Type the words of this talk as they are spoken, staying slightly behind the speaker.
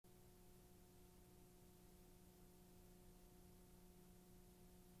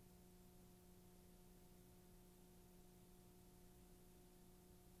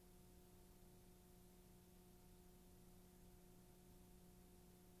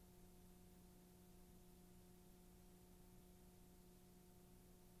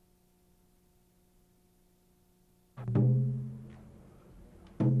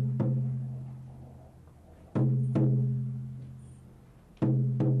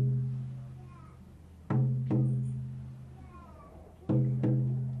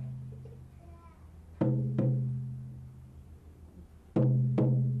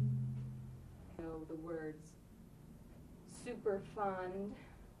Superfund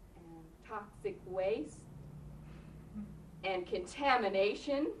and toxic waste and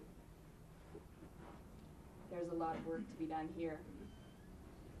contamination. There's a lot of work to be done here.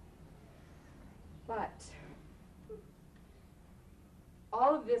 But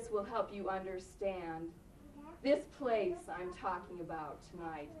all of this will help you understand this place I'm talking about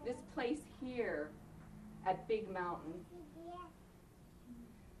tonight, this place here at Big Mountain.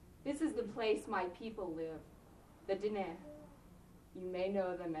 This is the place my people live, the Diné. You may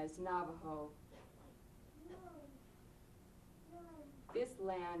know them as Navajo. This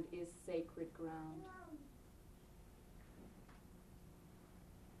land is sacred ground.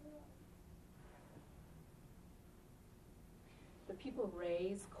 The people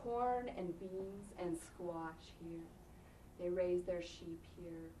raise corn and beans and squash here. They raise their sheep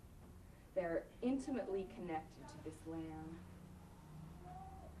here. They're intimately connected to this land.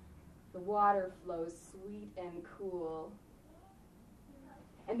 The water flows sweet and cool.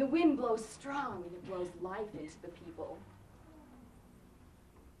 And the wind blows strong and it blows life into the people.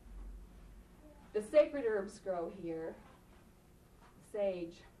 The sacred herbs grow here.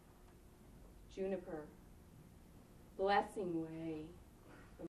 Sage, juniper, blessing way,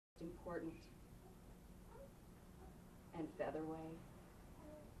 the most important, and featherway.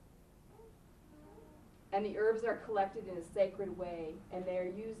 And the herbs are collected in a sacred way, and they are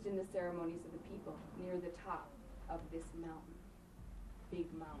used in the ceremonies of the people near the top of this mountain,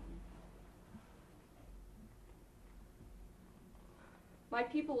 Big Mountain. My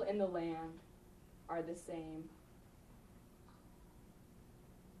people in the land are the same.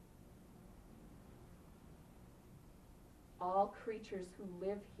 All creatures who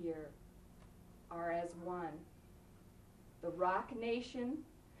live here are as one. The rock nation,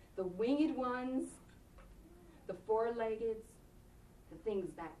 the winged ones, the four-leggeds, the things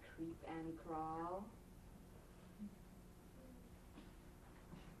that creep and crawl,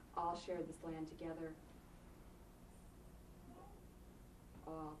 all share this land together.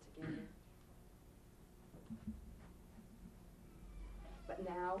 All together. But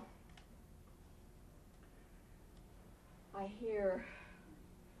now, I hear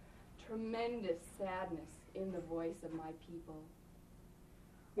tremendous sadness in the voice of my people.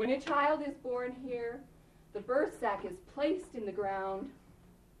 When a child is born here, the birth sac is placed in the ground,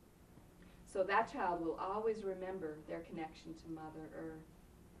 so that child will always remember their connection to Mother Earth.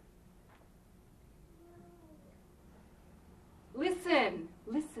 Listen,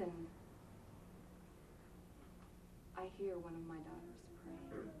 listen. I hear one of my daughters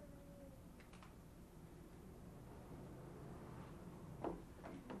praying.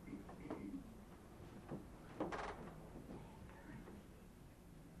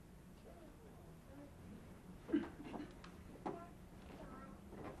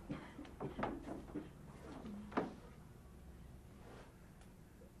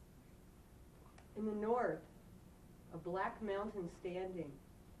 In the north, a black mountain standing.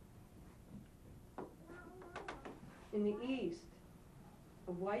 In the east,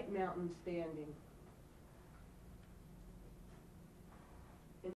 a white mountain standing.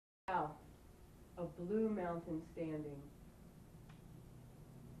 In the south, a blue mountain standing.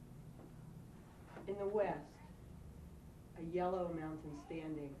 In the west, a yellow mountain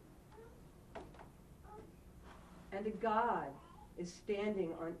standing. And a god is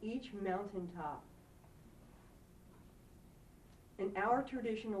standing on each mountaintop. In our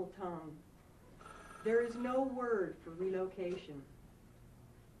traditional tongue, there is no word for relocation.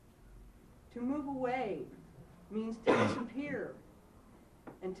 To move away means to disappear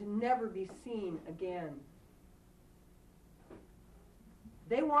and to never be seen again.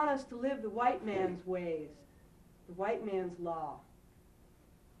 They want us to live the white man's ways, the white man's law.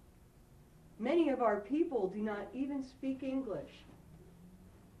 Many of our people do not even speak English.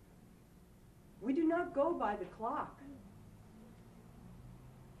 We do not go by the clock.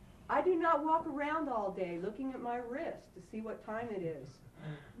 I do not walk around all day looking at my wrist to see what time it is.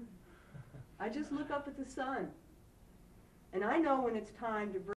 I just look up at the sun. And I know when it's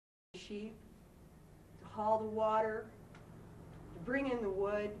time to bring the sheep, to haul the water, to bring in the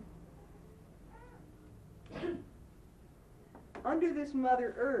wood. Under this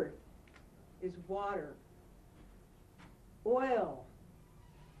Mother Earth is water, oil,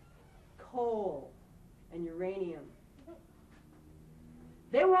 coal, and uranium.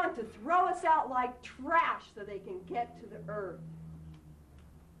 They want to throw us out like trash so they can get to the earth.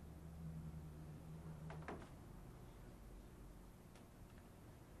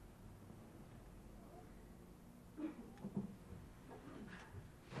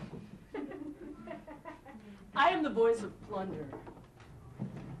 I am the voice of plunder.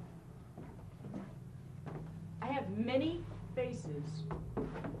 I have many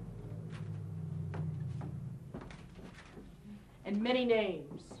many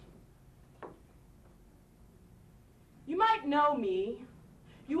names. You might know me.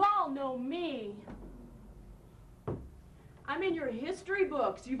 You all know me. I'm in your history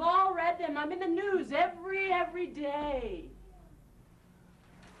books. You've all read them. I'm in the news every day.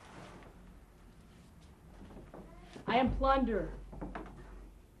 I am Plunder.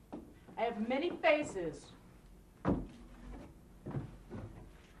 I have many faces. I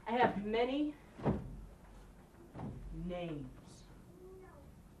have many names.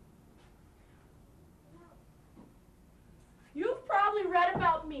 You've probably read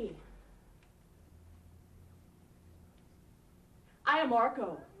about me. I am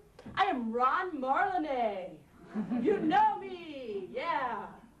Arco. I am Ron Marlene. You know me, yeah.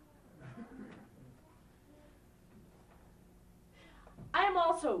 I am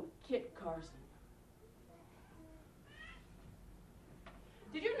also Kit Carson.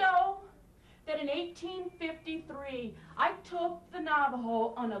 Did you know that in 1853, I took the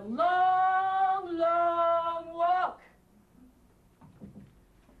Navajo on a long walk?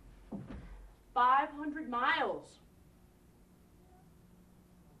 500 miles.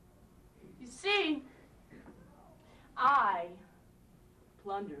 You see, I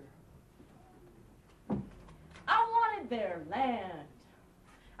plunder. I wanted their land.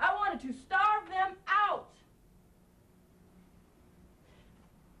 I wanted to starve them out.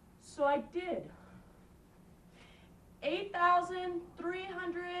 So I did.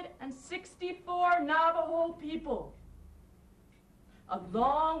 8,364 Navajo people. A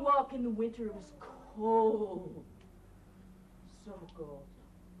long walk in the winter. It was cold. So cold.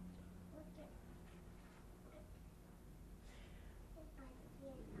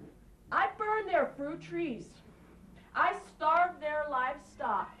 I burned their fruit trees. I starved their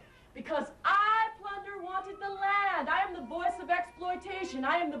livestock because I, Plunder, wanted the land. I am the voice of exploitation.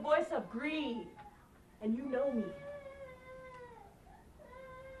 I am the voice of greed. And you know me.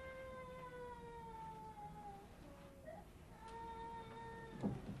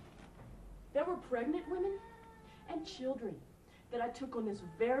 There were pregnant women and children that I took on this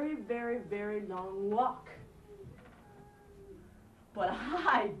very long walk. But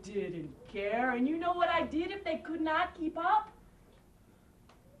I didn't care, and you know what I did if they could not keep up?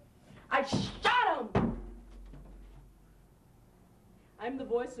 I shot them! I'm the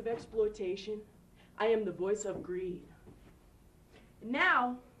voice of exploitation. I am the voice of greed. And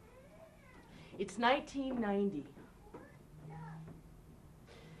now, it's 1990.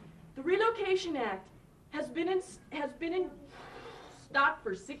 The Relocation Act has been in stock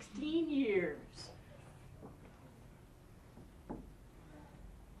for 16 years.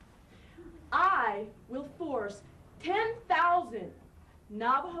 I will force 10,000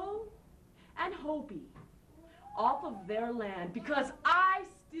 Navajo and Hopi off of their land because I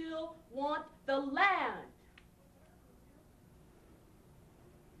still want the land.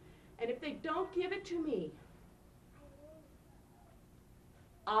 And if they don't give it to me,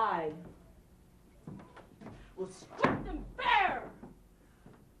 I will strip them bare.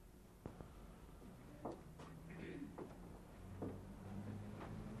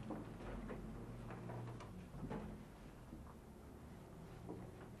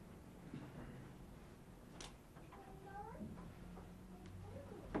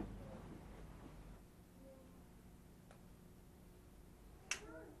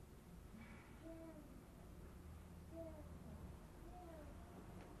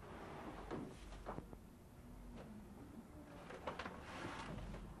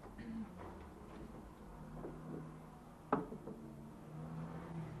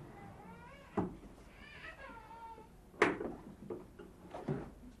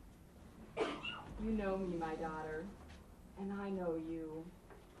 You know me, my daughter, and I know you.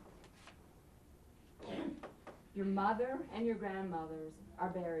 Your mother and your grandmothers are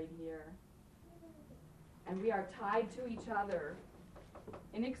buried here, and we are tied to each other,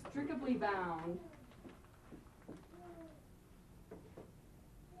 inextricably bound.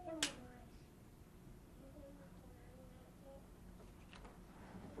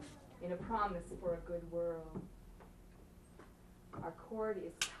 In a promise for a good world. Our cord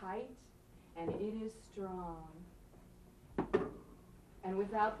is tight and it is strong. And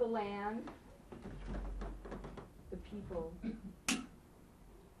without the land, the people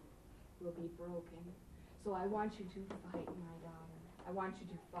will be broken. So I want you to fight, my daughter. I want you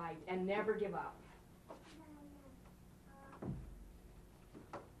to fight and never give up.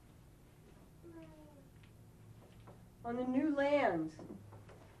 On the new lands,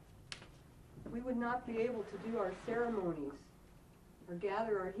 we would not be able to do our ceremonies or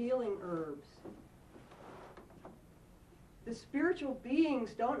gather our healing herbs. The spiritual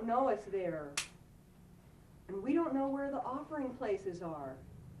beings don't know us there. And we don't know where the offering places are.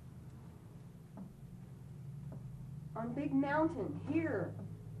 On Big Mountain, here,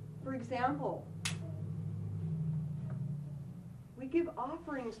 for example, we give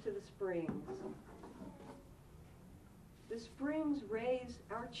offerings to the springs. The springs raise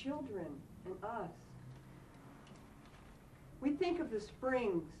our children and us. We think of the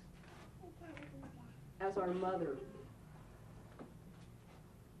springs as our mother.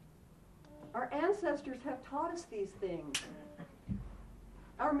 Our ancestors have taught us these things.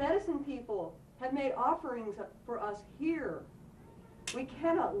 Our medicine people have made offerings for us here. We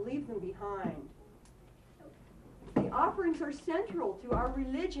cannot leave them behind. The offerings are central to our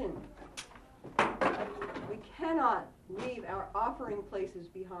religion. We cannot leave our offering places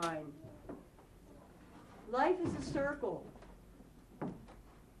behind. Life is a circle.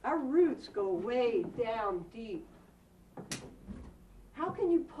 Our roots go way down deep. How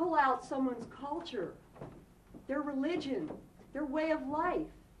can you pull out someone's culture, their religion, their way of life?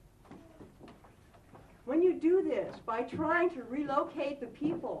 When you do this by trying to relocate the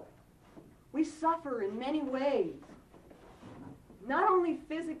people, we suffer in many ways, not only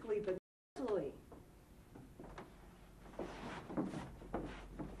physically but mentally.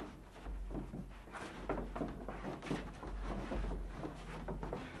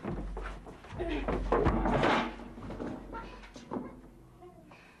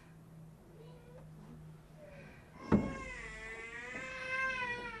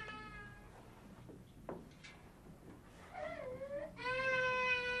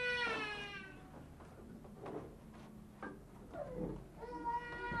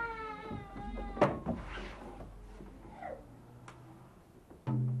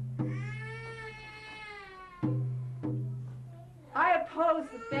 I oppose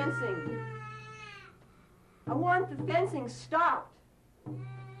the fencing. I want the fencing stopped.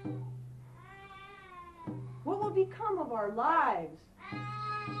 What will become of our lives?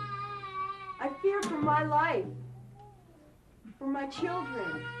 I fear for my life, for my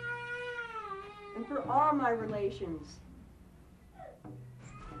children, and for all my relations.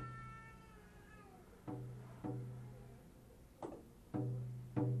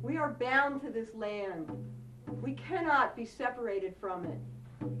 We are bound to this land. We cannot be separated from it.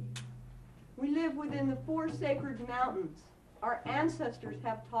 We live within the 4 sacred mountains. Our ancestors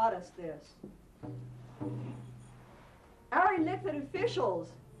have taught us this. Our elected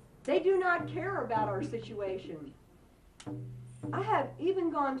officials, they do not care about our situation. I have even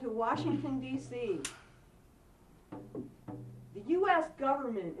gone to Washington, D.C. The U.S.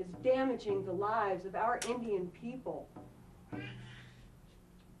 government is damaging the lives of our Indian people.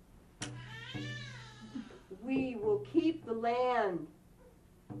 We will keep the land,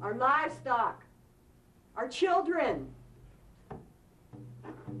 our livestock, our children.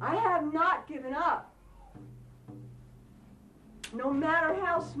 I have not given up. No matter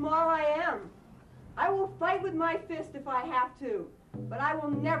how small I am, I will fight with my fist if I have to, but I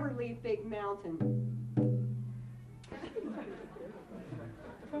will never leave Big Mountain.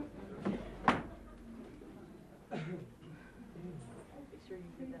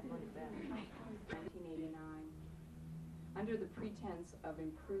 Under the pretense of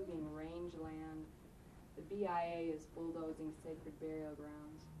improving rangeland, the BIA is bulldozing sacred burial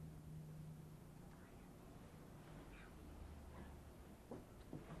grounds.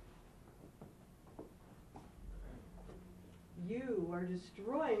 You are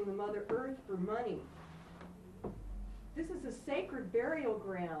destroying the Mother Earth for money. This is a sacred burial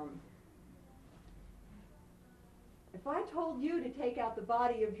ground. If I told you to take out the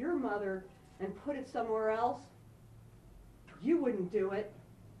body of your mother and put it somewhere else, you wouldn't do it.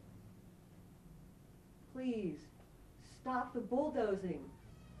 Please, stop the bulldozing.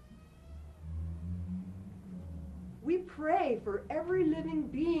 We pray for every living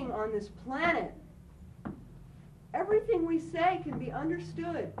being on this planet. Everything we say can be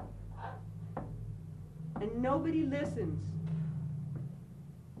understood. And nobody listens.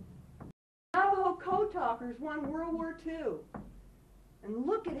 Navajo code talkers won World War II. And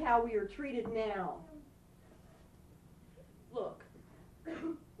look at how we are treated now. Look,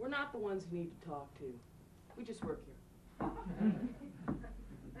 we're not the ones you need to talk to. We just work here.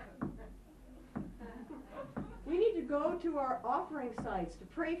 We need to go to our offering sites to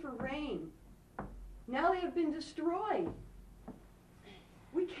pray for rain. Now they have been destroyed.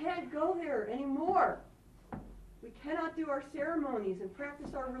 We can't go there anymore. We cannot do our ceremonies and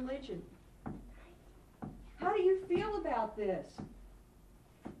practice our religion. How do you feel about this?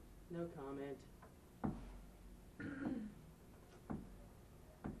 No comment.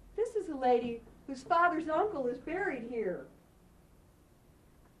 This is a lady whose father's uncle is buried here.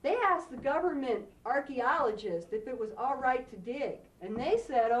 They asked asked the government archaeologists if it was all right to dig, and they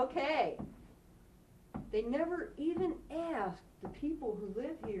said okay. They never even asked the people who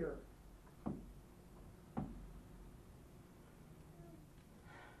live here.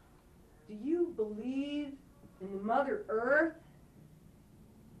 Do you believe in the Mother Earth?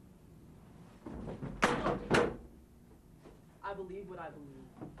 I believe what I believe.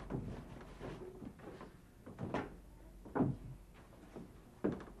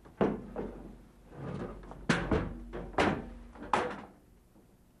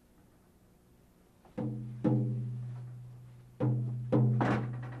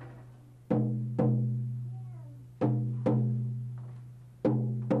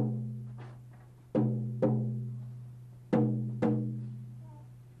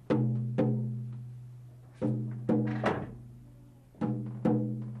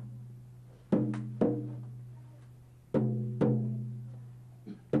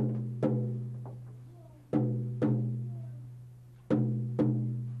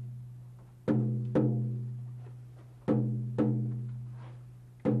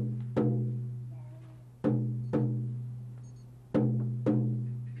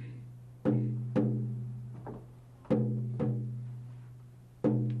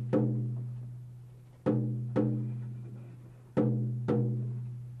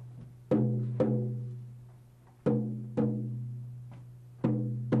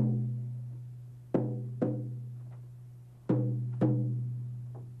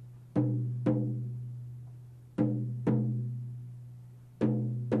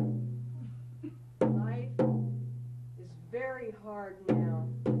 Hard now.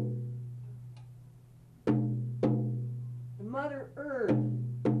 The Mother Earth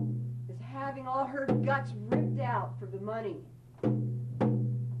is having all her guts ripped out for the money.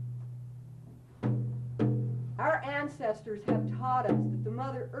 Our ancestors have taught us that the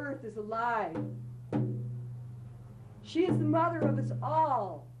Mother Earth is alive. She is the mother of us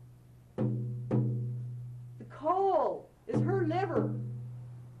all. The coal is her liver.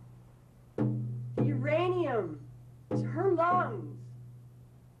 The uranium is her lungs.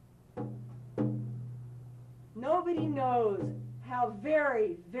 Nobody knows how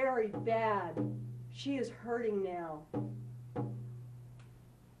very, very bad she is hurting now.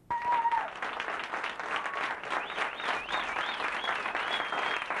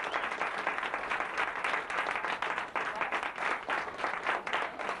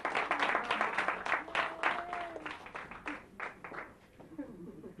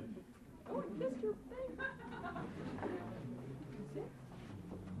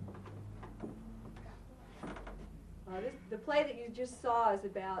 The play that you just saw is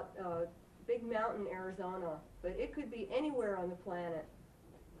about Big Mountain, Arizona, but it could be anywhere on the planet,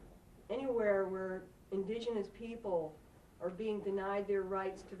 anywhere where indigenous people are being denied their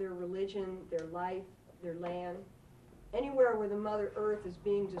rights to their religion, their life, their land, anywhere where the Mother Earth is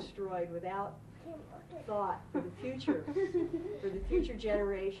being destroyed without thought for the future, for the future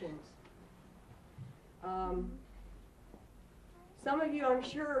generations. Some of you, I'm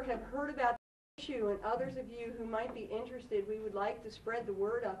sure, have heard about issue, and others of you who might be interested, we would like to spread the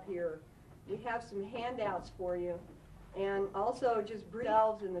word up here. We have some handouts for you, and also just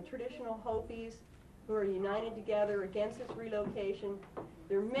ourselves and the traditional Hopis who are united together against this relocation.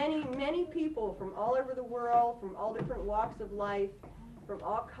 There are many, many people from all over the world, from all different walks of life, from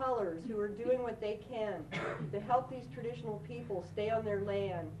all colors, who are doing what they can to help these traditional people stay on their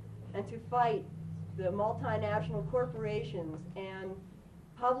land and to fight the multinational corporations and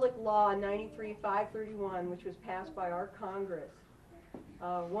Public Law 93-531, which was passed by our Congress.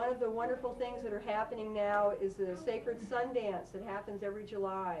 One of the wonderful things that are happening now is the Sacred Sundance that happens every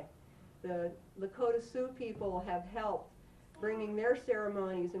July. The Lakota Sioux people have helped bringing their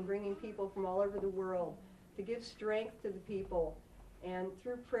ceremonies and bringing people from all over the world to give strength to the people. And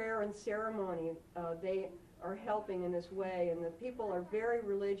through prayer and ceremony, they are helping in this way. And the people are very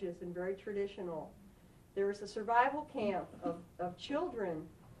religious and very traditional. There's a survival camp of children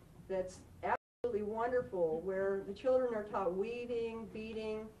that's absolutely wonderful, where the children are taught weaving,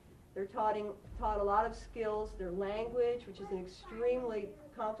 beading. They're taught a lot of skills. Their language, which is an extremely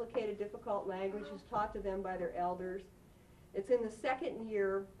complicated, difficult language, is taught to them by their elders. It's in the second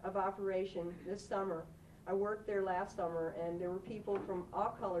year of operation this summer. I worked there last summer, and there were people from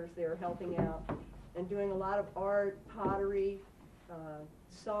all colors there helping out and doing a lot of art, pottery,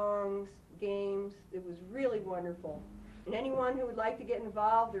 songs, games. It was really wonderful. And anyone who would like to get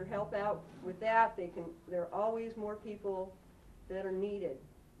involved or help out with that, there are always more people that are needed.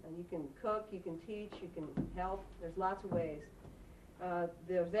 And you can cook, you can teach, you can help. There's lots of ways.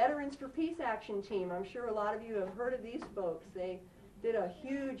 The Veterans for Peace Action Team, I'm sure a lot of you have heard of these folks. They did a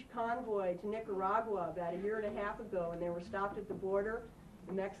huge convoy to Nicaragua about a year and a half ago, and they were stopped at the border,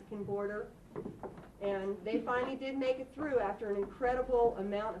 the Mexican border, and they finally did make it through after an incredible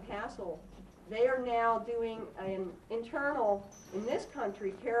amount of hassle. They are now doing an internal, in this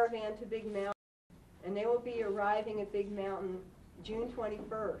country, caravan to Big Mountain, and they will be arriving at Big Mountain June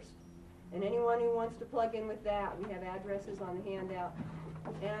 21st. And anyone who wants to plug in with that, we have addresses on the handout.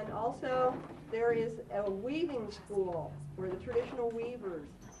 And also, there is a weaving school where the traditional weavers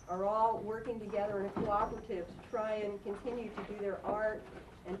are all working together in a cooperative to try and continue to do their art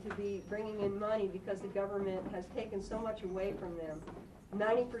and to be bringing in money because the government has taken so much away from them.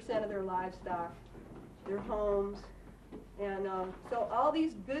 90% of their livestock, their homes, and so all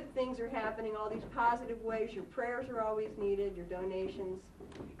these good things are happening, all these positive ways. Your prayers are always needed, your donations.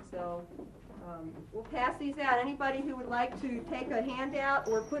 So we'll pass these out. Anybody who would like to take a handout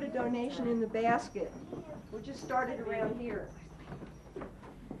or put a donation in the basket, we'll just start it around here.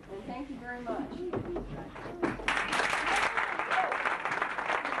 And thank you very much.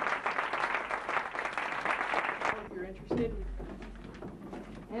 If you're interested.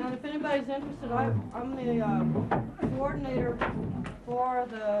 And if anybody's interested, I'm the coordinator for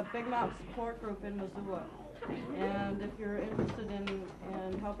the Big Mountain Support Group in Missoula. And if you're interested in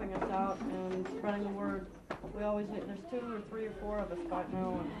helping us out and spreading the word, we always need, there's 2 or 3 or 4 of us right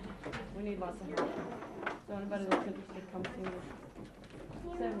now, and we need lots of help. So anybody that's interested, come see us.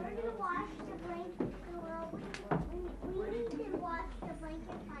 We need to wash the blanket, we need to wash the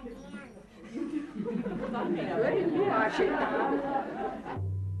blanket by hand. Good, you wash it.